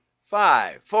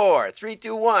5, 4, 3,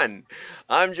 2, 1.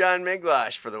 I'm John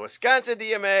Miglosh for the Wisconsin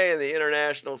DMA and the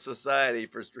International Society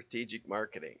for Strategic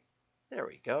Marketing. There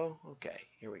we go. Okay,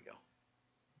 here we go.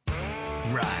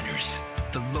 Riders,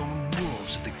 the lone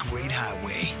wolves of the great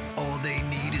highway. All they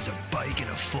need is a bike and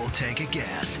a full tank of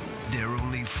gas. Their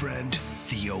only friend,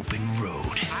 the open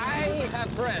road. I have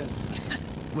friends.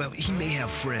 Well, he may have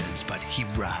friends, but he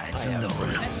rides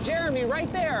alone. That's Jeremy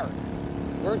right there.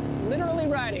 We're literally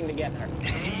riding together.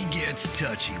 He gets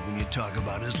touchy when you talk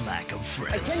about his lack of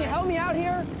friends. Can you help me out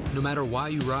here? No matter why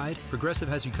you ride, Progressive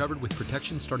has you covered with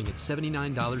protection starting at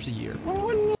 $79 a year.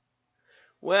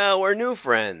 Well, we're new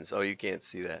friends. Oh, you can't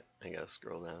see that. I gotta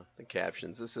scroll down. The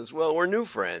captions. This says, well, we're new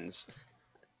friends.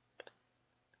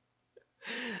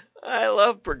 I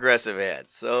love Progressive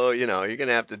ads, so, you're going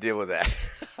to have to deal with that.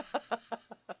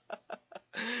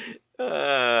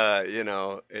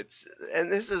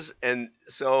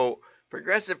 So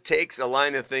Progressive takes a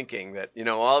line of thinking that,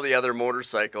 all the other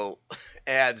motorcycle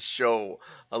ads show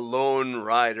a lone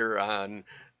rider on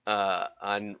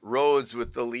roads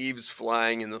with the leaves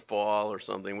flying in the fall or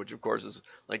something, which of course is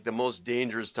like the most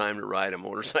dangerous time to ride a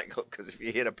motorcycle, because if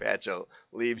you hit a patch of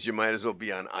leaves, you might as well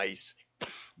be on ice.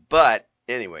 But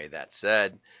anyway, that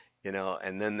said,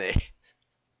 and then they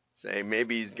say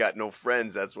maybe he's got no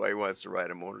friends, that's why he wants to ride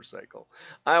a motorcycle.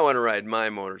 I want to ride my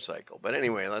motorcycle. But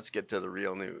anyway, let's get to the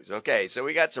real news. Okay, so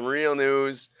we got some real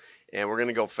news, and we're going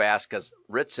to go fast because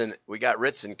we got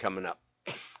Ritson coming up.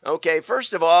 Okay,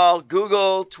 first of all,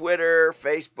 Google, Twitter,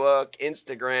 Facebook,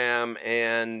 Instagram,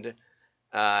 and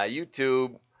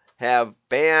YouTube have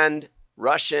banned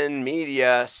Russian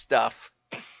media stuff.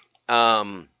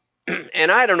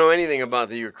 And I don't know anything about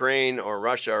the Ukraine or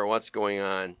Russia or what's going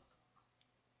on.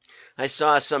 I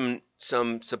saw some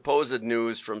supposed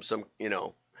news from some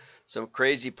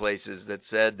crazy places that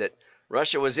said that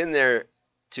Russia was in there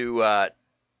to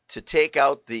take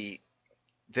out the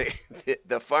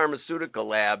pharmaceutical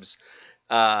labs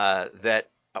that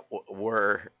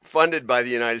were funded by the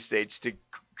United States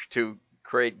to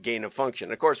create gain of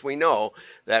function. Of course, we know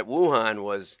that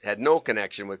Wuhan had no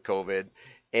connection with COVID.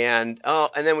 And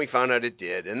then we found out it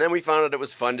did. And then we found out it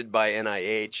was funded by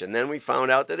NIH. And then we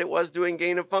found out that it was doing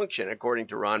gain of function, according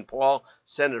to Ron Paul,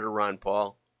 Senator Ron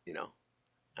Paul.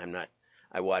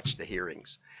 I watched the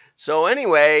hearings. So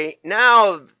anyway,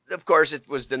 now, of course, it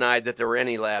was denied that there were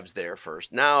any labs there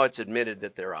first. Now it's admitted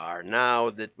that there are. Now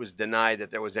it was denied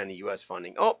that there was any U.S.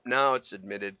 funding. Oh, now it's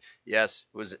admitted, yes,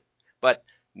 it was, but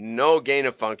no gain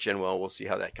of function. Well, we'll see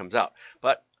how that comes out.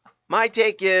 But my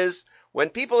take is, when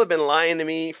people have been lying to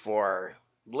me for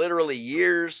literally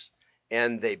years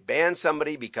and they ban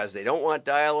somebody because they don't want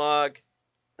dialogue,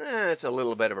 it's a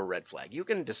little bit of a red flag. You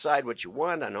can decide what you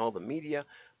want on all the media,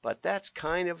 but that's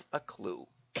kind of a clue.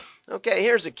 Okay,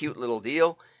 here's a cute little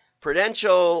deal.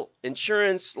 Prudential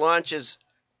Insurance launches,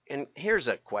 and here's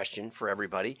a question for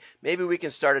everybody. Maybe we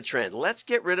can start a trend. Let's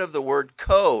get rid of the word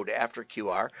code after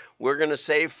QR. We're going to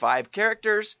save 5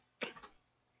 characters.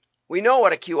 We know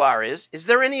what a QR is. Is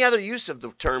there any other use of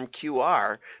the term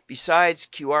QR besides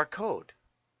QR code?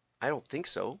 I don't think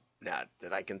so. Not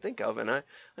that I can think of, and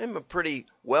I'm a pretty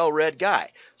well-read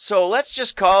guy. So let's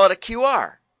just call it a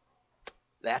QR.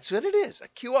 That's what it is, a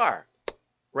QR.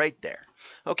 Right there.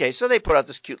 Okay, so they put out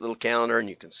this cute little calendar, and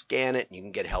you can scan it, and you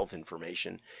can get health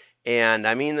information. And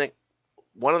I mean,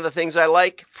 one of the things I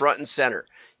like, front and center.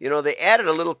 They added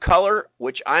a little color,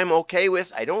 which I'm okay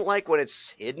with. I don't like when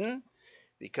it's hidden,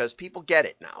 because people get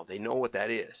it now. They know what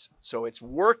that is. So it's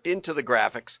worked into the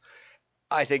graphics.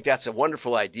 I think that's a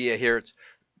wonderful idea here. It's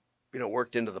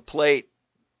worked into the plate.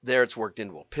 There it's worked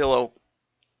into a pillow.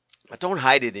 But don't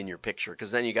hide it in your picture,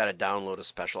 because then you got to download a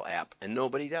special app, and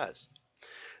nobody does.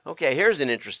 Okay, here's an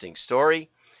interesting story.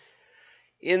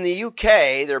 In the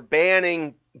UK, they're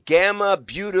banning gamma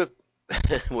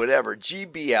whatever,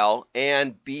 GBL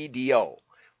and BDO,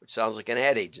 which sounds like an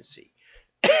ad agency.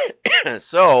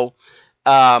 So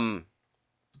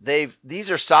these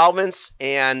are solvents,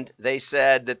 and they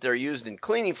said that they're used in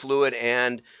cleaning fluid,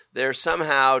 and they're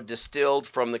somehow distilled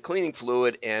from the cleaning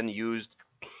fluid and used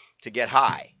to get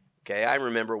high. Okay, I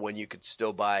remember when you could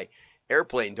still buy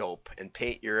airplane dope and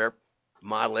paint your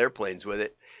model airplanes with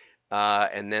it,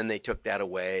 and then they took that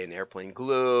away, and airplane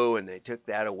glue, and they took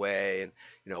that away, and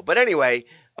But anyway,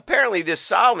 apparently these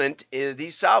solvents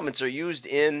are used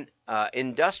in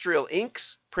industrial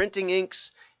inks, printing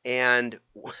inks, and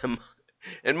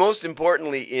most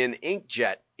importantly in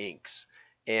inkjet inks.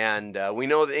 And we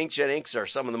know that inkjet inks are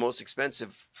some of the most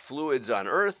expensive fluids on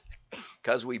Earth,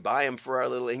 because we buy them for our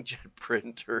little inkjet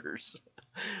printers.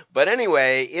 But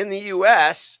anyway, in the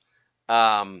U.S.,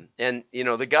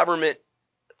 the government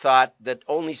thought that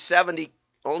only 70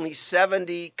 only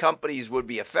 70 companies would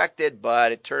be affected,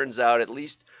 but it turns out at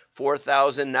least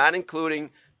 4,000, not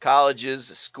including colleges,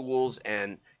 schools,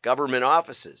 and government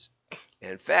offices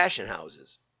and fashion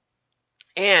houses.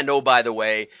 And oh, by the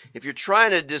way, if you're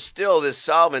trying to distill this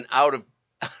solvent out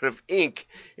of ink,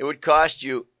 it would cost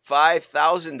you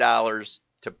 $5,000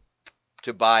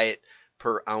 to buy it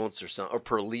per ounce or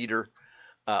per liter.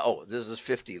 This is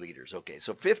 50 liters. Okay,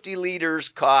 so 50 liters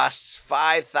costs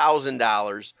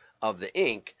 $5,000 of the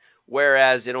ink,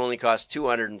 whereas it only costs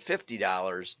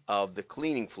 $250 of the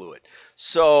cleaning fluid.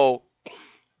 So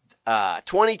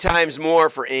 20 times more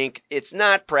for ink. It's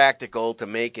not practical to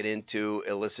make it into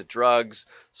illicit drugs.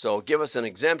 So give us an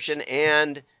exemption.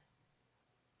 And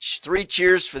 3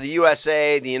 cheers for the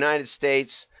USA. The United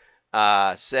States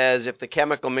says if the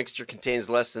chemical mixture contains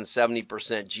less than 70%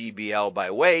 GBL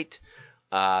by weight,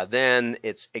 then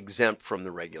it's exempt from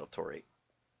the regulatory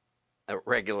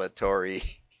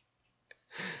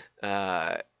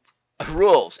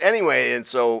rules. Anyway, and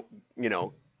so,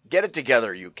 get it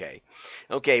together, UK.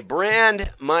 Okay,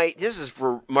 this is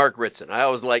for Mark Ritson. I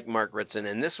always like Mark Ritson,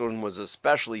 and this one was a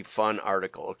especially fun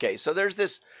article. Okay, so there's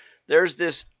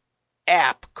this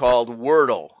app called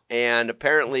Wordle, and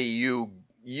apparently you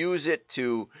use it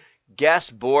to guess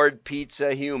board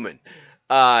pizza human.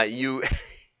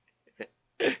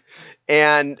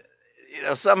 And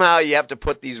somehow you have to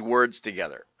put these words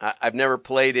together. I've never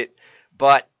played it,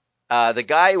 but the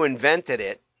guy who invented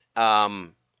it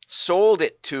sold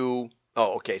it to.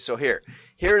 Oh, okay. So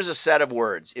here's a set of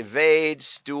words: evade,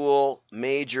 stool,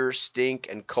 major, stink,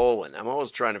 and colon. I'm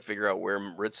always trying to figure out where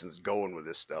Ritson's going with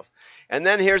this stuff. And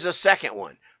then here's a second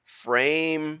one: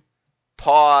 frame,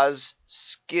 pause,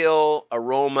 skill,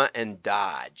 aroma, and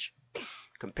dodge.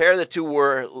 Compare the two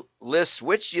word lists.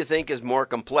 Which do you think is more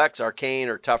complex, arcane,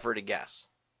 or tougher to guess?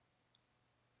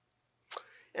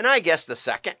 And I guess the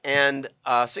second. And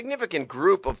a significant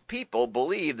group of people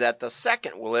believe that the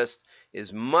second list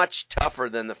is much tougher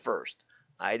than the first.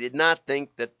 I did not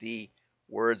think that the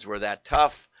words were that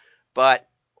tough. But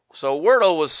so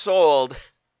Wordle was sold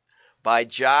by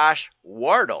Josh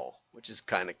Wardle, which is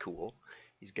kind of cool.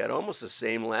 He's got almost the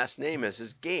same last name as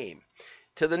his game.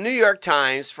 To the New York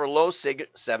Times for low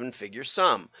 7-figure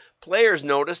sum. Players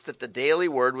noticed that the daily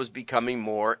word was becoming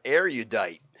more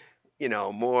erudite,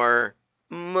 more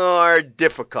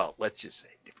difficult, let's just say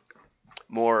difficult,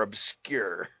 more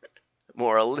obscure,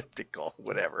 more elliptical,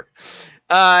 whatever.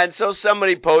 And so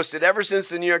somebody posted, ever since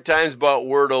the New York Times bought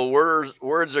Wordle,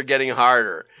 words are getting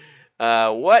harder.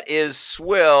 What is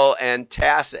swill and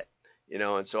tacit?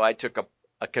 And so I took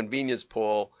a convenience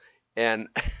poll, and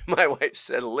my wife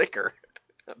said liquor.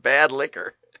 Bad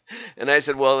liquor. And I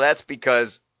said, well, that's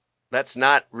because that's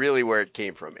not really where it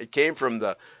came from. It came from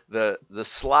the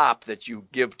slop that you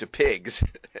give to pigs.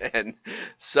 And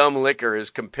some liquor is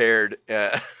compared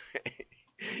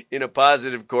in a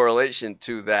positive correlation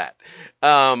to that.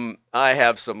 I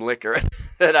have some liquor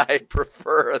that I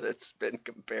prefer that's been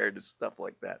compared to stuff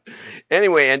like that.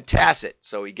 Anyway, and tacit.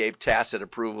 So he gave tacit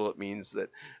approval. It means that,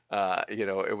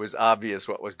 it was obvious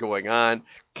what was going on.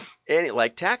 And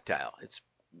like tactile, it's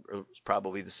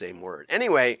probably the same word.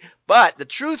 Anyway, but the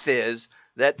truth is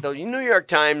that the New York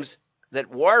Times, that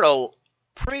Wardle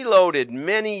preloaded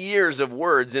many years of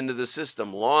words into the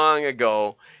system long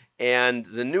ago, and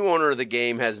the new owner of the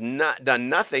game has not done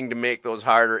nothing to make those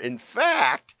harder. In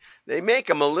fact, they make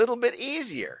them a little bit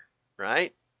easier,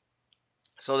 right?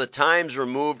 So the Times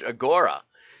removed agora,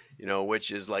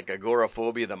 which is like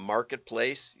agoraphobia, the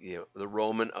marketplace, the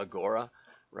Roman agora,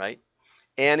 right?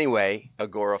 Anyway,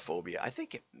 agoraphobia. I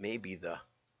think it may be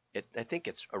I think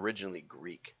it's originally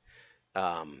Greek.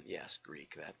 Yes,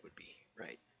 Greek. That would be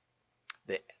right.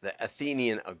 The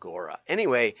Athenian agora.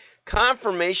 Anyway,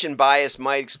 confirmation bias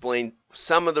might explain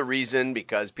some of the reason,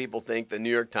 because people think the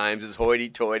New York Times is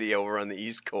hoity-toity over on the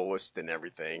East Coast and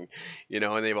everything,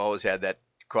 and they've always had that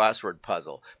crossword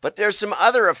puzzle. But there's some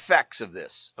other effects of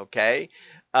this, okay?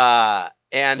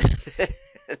 And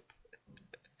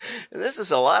this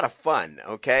is a lot of fun,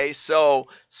 okay? So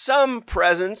some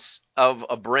presence of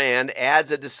a brand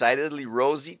adds a decidedly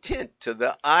rosy tint to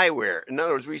the eyewear. In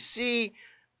other words, we see,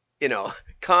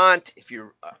 Kant, if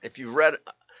you've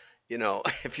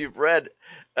read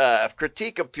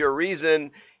Critique of Pure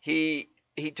Reason, he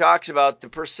talks about the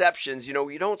perceptions,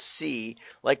 you don't see,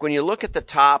 like when you look at the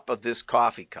top of this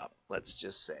coffee cup, let's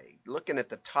just say, looking at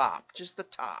the top, just the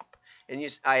top,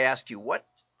 and I ask you, what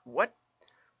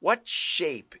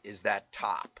shape is that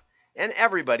top? And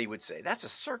everybody would say, that's a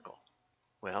circle.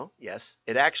 Well, yes,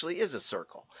 it actually is a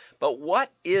circle. But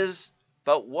what do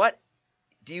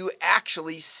you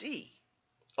actually see?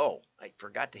 Oh, I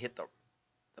forgot to hit the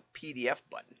PDF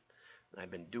button.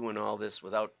 I've been doing all this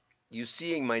without you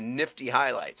seeing my nifty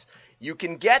highlights. You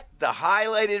can get the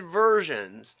highlighted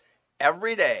versions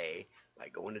every day by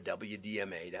going to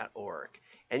WDMA.org.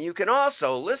 And you can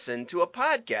also listen to a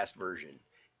podcast version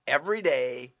every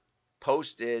day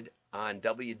posted on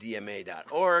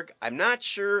WDMA.org. I'm not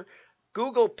sure.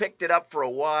 Google picked it up for a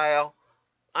while.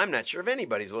 I'm not sure if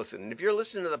anybody's listening. If you're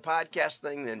listening to the podcast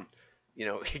thing, then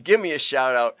give me a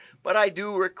shout out. But I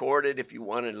do record it if you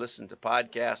want to listen to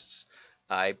podcasts.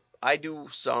 I do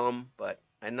some, but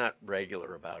I'm not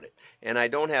regular about it. And I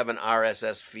don't have an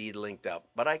RSS feed linked up,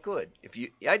 but I could.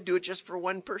 I'd do it just for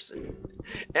one person.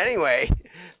 Anyway,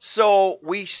 so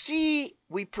we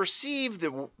perceive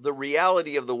the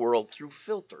reality of the world through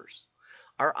filters.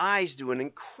 Our eyes do an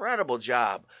incredible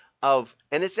job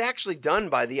and it's actually done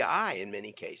by the eye in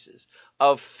many cases,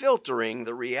 of filtering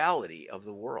the reality of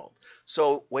the world.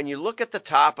 So when you look at the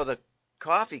top of the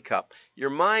coffee cup,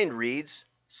 your mind reads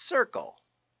circle.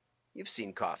 You've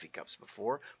seen coffee cups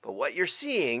before, but what you're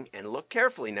seeing, and look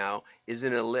carefully now, is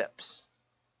an ellipse.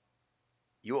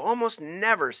 You almost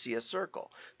never see a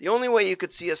circle. The only way you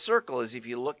could see a circle is if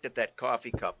you looked at that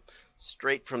coffee cup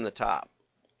straight from the top,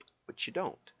 but you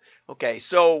don't. Okay,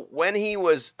 so when he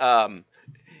was,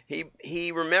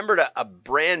 he remembered a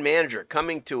brand manager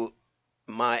coming to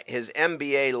his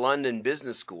MBA London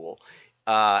Business School,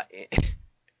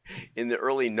 in the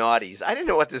early noughties. I didn't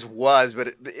know what this was,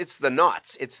 but it's the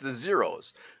noughts. It's the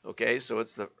zeros. Okay, so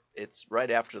it's right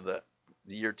after the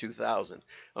year 2000.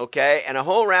 Okay, and a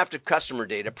whole raft of customer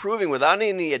data proving without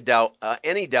any doubt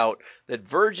that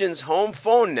Virgin's home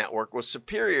phone network was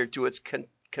superior to its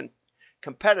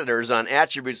competitors on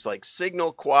attributes like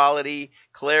signal quality,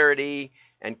 clarity,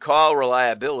 and call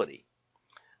reliability.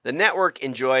 The network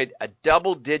enjoyed a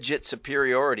double-digit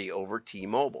superiority over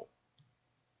T-Mobile.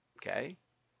 Okay.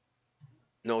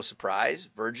 No surprise,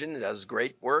 Virgin does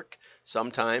great work,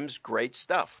 sometimes great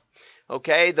stuff.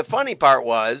 Okay, the funny part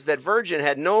was that Virgin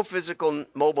had no physical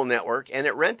mobile network and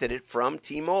it rented it from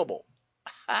T-Mobile.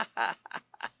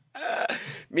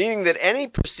 Meaning that any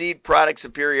perceived product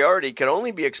superiority could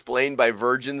only be explained by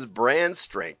Virgin's brand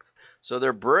strength. So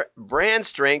their brand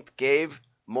strength gave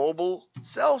mobile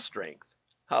cell strength.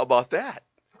 How about that?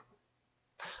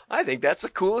 I think that's the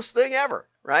coolest thing ever,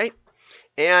 right?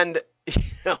 And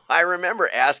I remember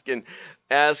asking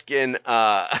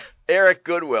Eric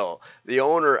Goodwill, the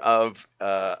owner of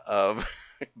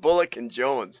Bullock and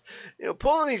Jones,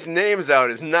 pulling these names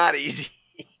out is not easy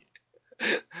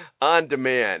on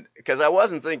demand because I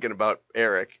wasn't thinking about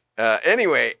Eric.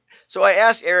 Anyway, so I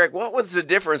asked Eric what was the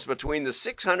difference between the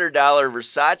 $600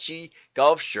 Versace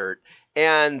golf shirt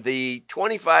and the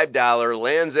 $25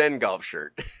 Land's End golf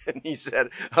shirt. And he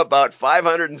said about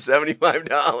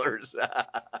 $575.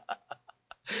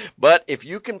 But if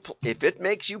it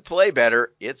makes you play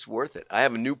better, it's worth it. I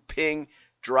have a new Ping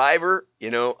driver,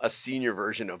 a senior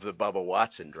version of the Bubba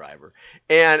Watson driver.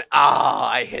 And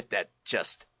I hit that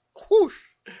just whoosh,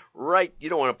 right. You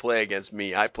don't want to play against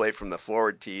me. I play from the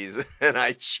forward tees and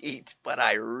I cheat, but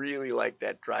I really like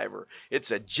that driver.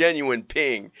 It's a genuine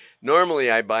Ping.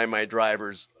 Normally I buy my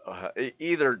drivers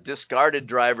either discarded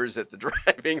drivers at the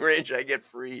driving range I get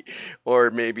free,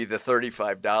 or maybe the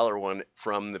 $35 one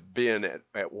from the bin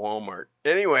at Walmart.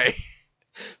 Anyway,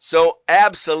 so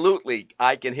absolutely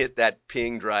I can hit that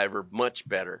Ping driver much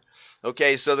better.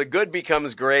 Okay, so the good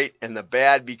becomes great and the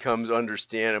bad becomes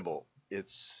understandable.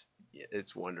 It's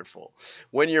wonderful.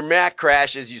 When your Mac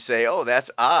crashes, you say, oh,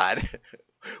 that's odd.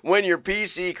 When your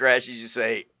PC crashes, you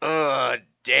say, oh,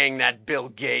 dang that Bill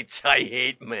Gates. I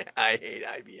hate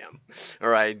IBM. All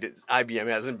right, IBM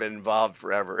hasn't been involved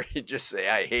forever. You just say,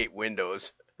 I hate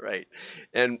Windows, right?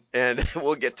 And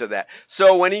we'll get to that.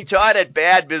 So when he taught at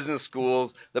bad business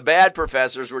schools, the bad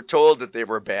professors were told that they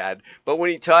were bad. But when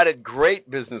he taught at great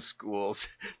business schools,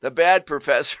 the bad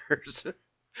professors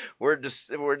were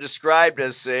described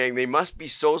as saying they must be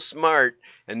so smart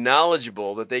and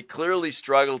knowledgeable that they clearly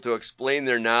struggle to explain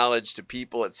their knowledge to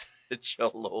people at such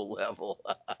a low level.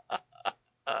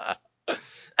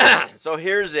 So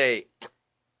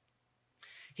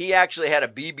he actually had a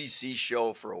BBC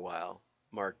show for a while.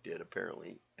 Mark did,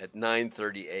 apparently, at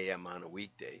 9:30 a.m. on a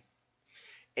weekday.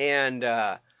 And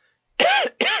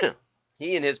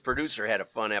he and his producer had a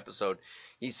fun episode.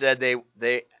 He said they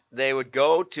would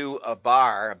go to a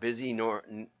bar, a busy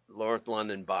North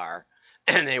London bar,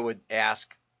 and they would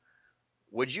ask,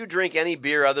 would you drink any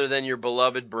beer other than your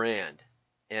beloved brand?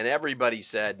 And everybody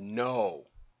said, no,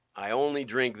 I only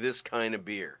drink this kind of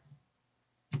beer.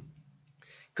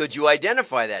 Could you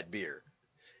identify that beer?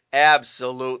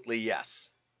 Absolutely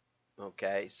yes.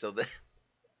 Okay, so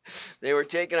They were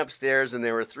taken upstairs, and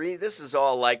there were three. This is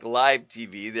all like live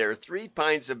TV. There were 3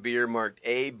 pints of beer marked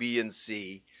A, B, and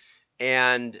C,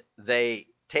 and they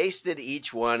tasted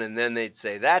each one, and then they'd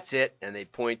say, "That's it," and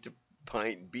they'd point to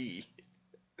pint B,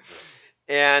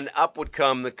 and up would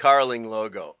come the Carling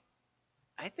logo.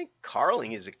 I think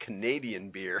Carling is a Canadian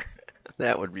beer.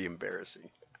 That would be embarrassing.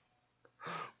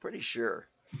 Pretty sure.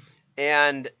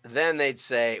 And then they'd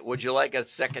say, "Would you like a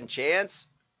second chance?"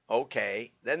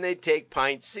 Okay. Then they'd take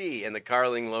pint C, and the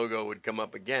Carling logo would come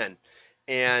up again.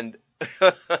 And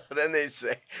then they'd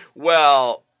say,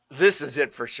 "Well, this is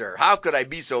it for sure. How could I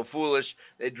be so foolish?"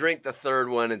 They'd drink the third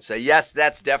one and say, "Yes,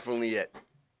 that's definitely it."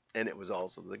 And it was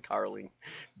also the Carling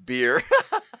beer.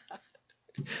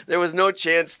 There was no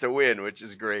chance to win, which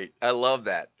is great. I love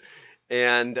that.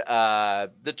 And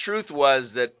the truth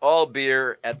was that all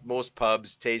beer at most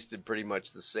pubs tasted pretty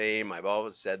much the same. I've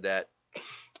always said that.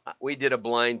 We did a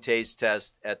blind taste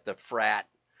test at the frat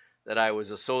that I was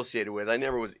associated with. I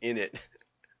never was in it.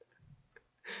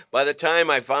 By the time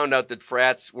I found out that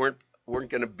frats weren't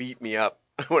going to beat me up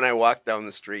when I walked down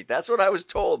the street, that's what I was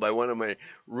told by one of my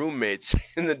roommates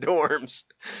in the dorms.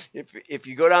 If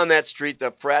you go down that street, the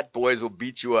frat boys will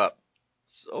beat you up.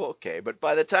 So okay, but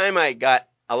by the time I got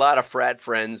a lot of frat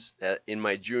friends in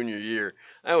my junior year,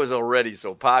 I was already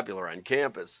so popular on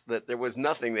campus that there was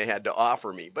nothing they had to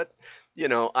offer me. But,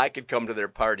 I could come to their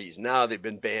parties. Now they've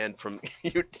been banned from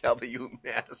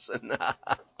UW-Madison.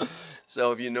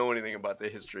 So if you know anything about the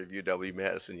history of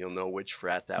UW-Madison, you'll know which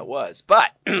frat that was. But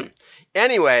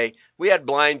anyway, we had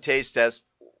blind taste tests.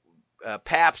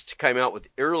 Pabst came out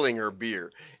with Erlinger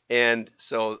beer. And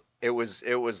so it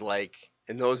was like,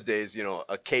 in those days,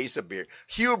 a case of beer.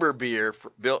 Huber beer,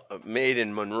 made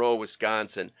in Monroe,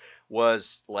 Wisconsin,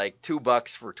 was like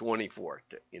 $2 for 24,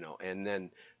 and then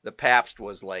the Pabst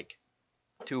was like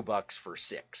 $2 for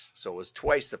 6, so it was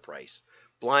twice the price.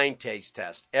 Blind taste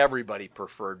test, everybody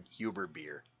preferred Huber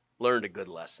beer. Learned a good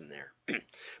lesson there.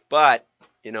 But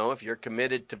if you're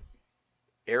committed to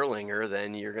Erlinger,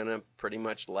 then you're gonna pretty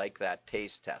much like that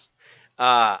taste test.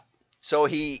 So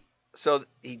he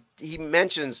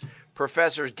mentions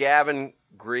Professors Gavin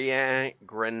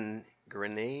Grenane,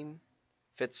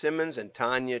 Fitzsimmons, and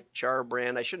Tanya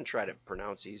Charbrand. I shouldn't try to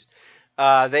pronounce these.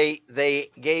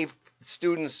 They gave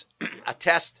students a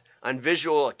test on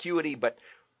visual acuity, but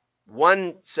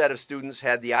one set of students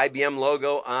had the IBM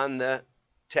logo on the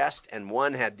test, and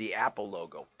one had the Apple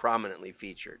logo prominently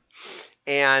featured.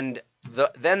 And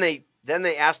then they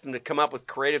asked them to come up with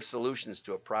creative solutions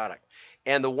to a product.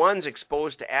 And the ones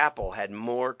exposed to Apple had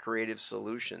more creative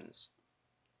solutions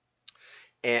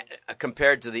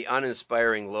compared to the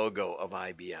uninspiring logo of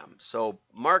IBM. So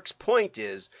Mark's point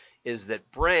is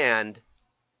that brand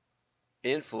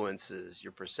influences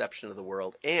your perception of the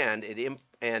world, and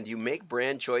you make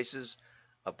brand choices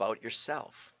about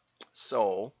yourself.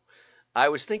 So I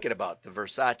was thinking about the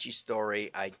Versace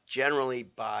story. I generally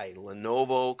buy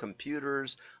Lenovo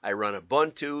computers. I run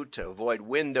Ubuntu to avoid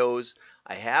Windows.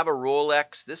 I have a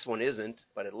Rolex. This one isn't,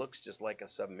 but it looks just like a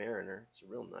Submariner. It's a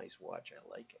real nice watch. I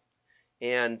like it.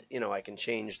 And, I can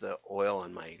change the oil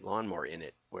on my lawnmower in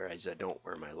it, whereas I don't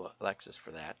wear my Lexus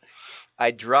for that.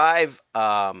 I drive,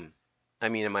 in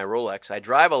my Rolex, I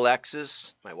drive a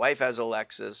Lexus. My wife has a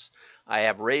Lexus. I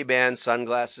have Ray-Ban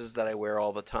sunglasses that I wear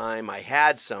all the time. I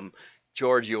had some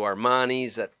Giorgio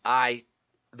Armani's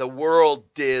the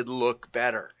world did look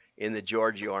better in the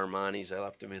Giorgio Armani's. I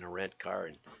left them in a rent car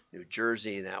in New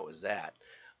Jersey, and that was that.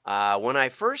 When I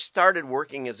first started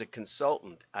working as a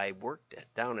consultant, I worked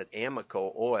down at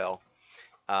Amoco Oil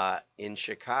in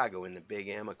Chicago in the big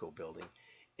Amoco building,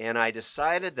 and I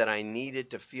decided that I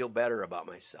needed to feel better about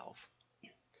myself.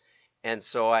 And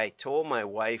so I told my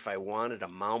wife I wanted a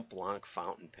Mont Blanc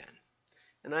fountain pen.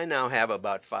 And I now have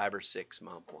about 5 or 6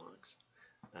 Mont Blancs.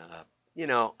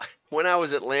 When I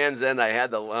was at Land's End, I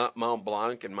had the Mont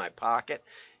Blanc in my pocket,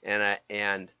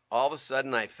 and all of a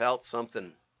sudden I felt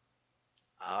something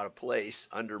out of place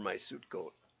under my suit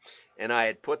coat. And I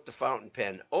had put the fountain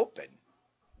pen open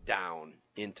down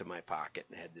into my pocket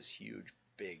and had this huge,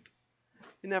 big.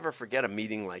 You never forget a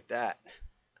meeting like that.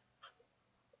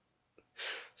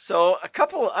 So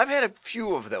I've had a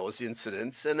few of those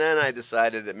incidents, and then I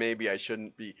decided that maybe I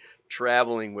shouldn't be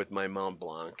traveling with my Mont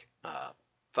Blanc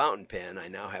fountain pen. I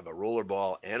now have a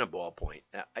rollerball and a ballpoint.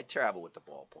 I travel with the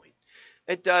ballpoint.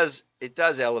 It does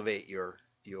elevate your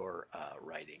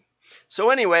writing. So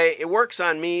anyway, it works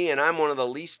on me, and I'm one of the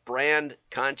least brand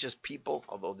conscious people,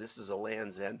 although this is a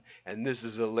Land's End, and this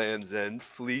is a Land's End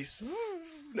fleece. Woo,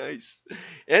 nice.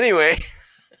 Anyway,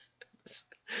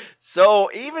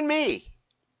 so even me,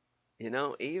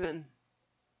 even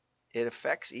it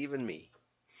affects even me.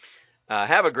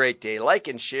 Have a great day. Like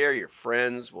and share. Your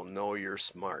friends will know you're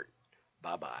smart.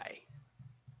 Bye-bye.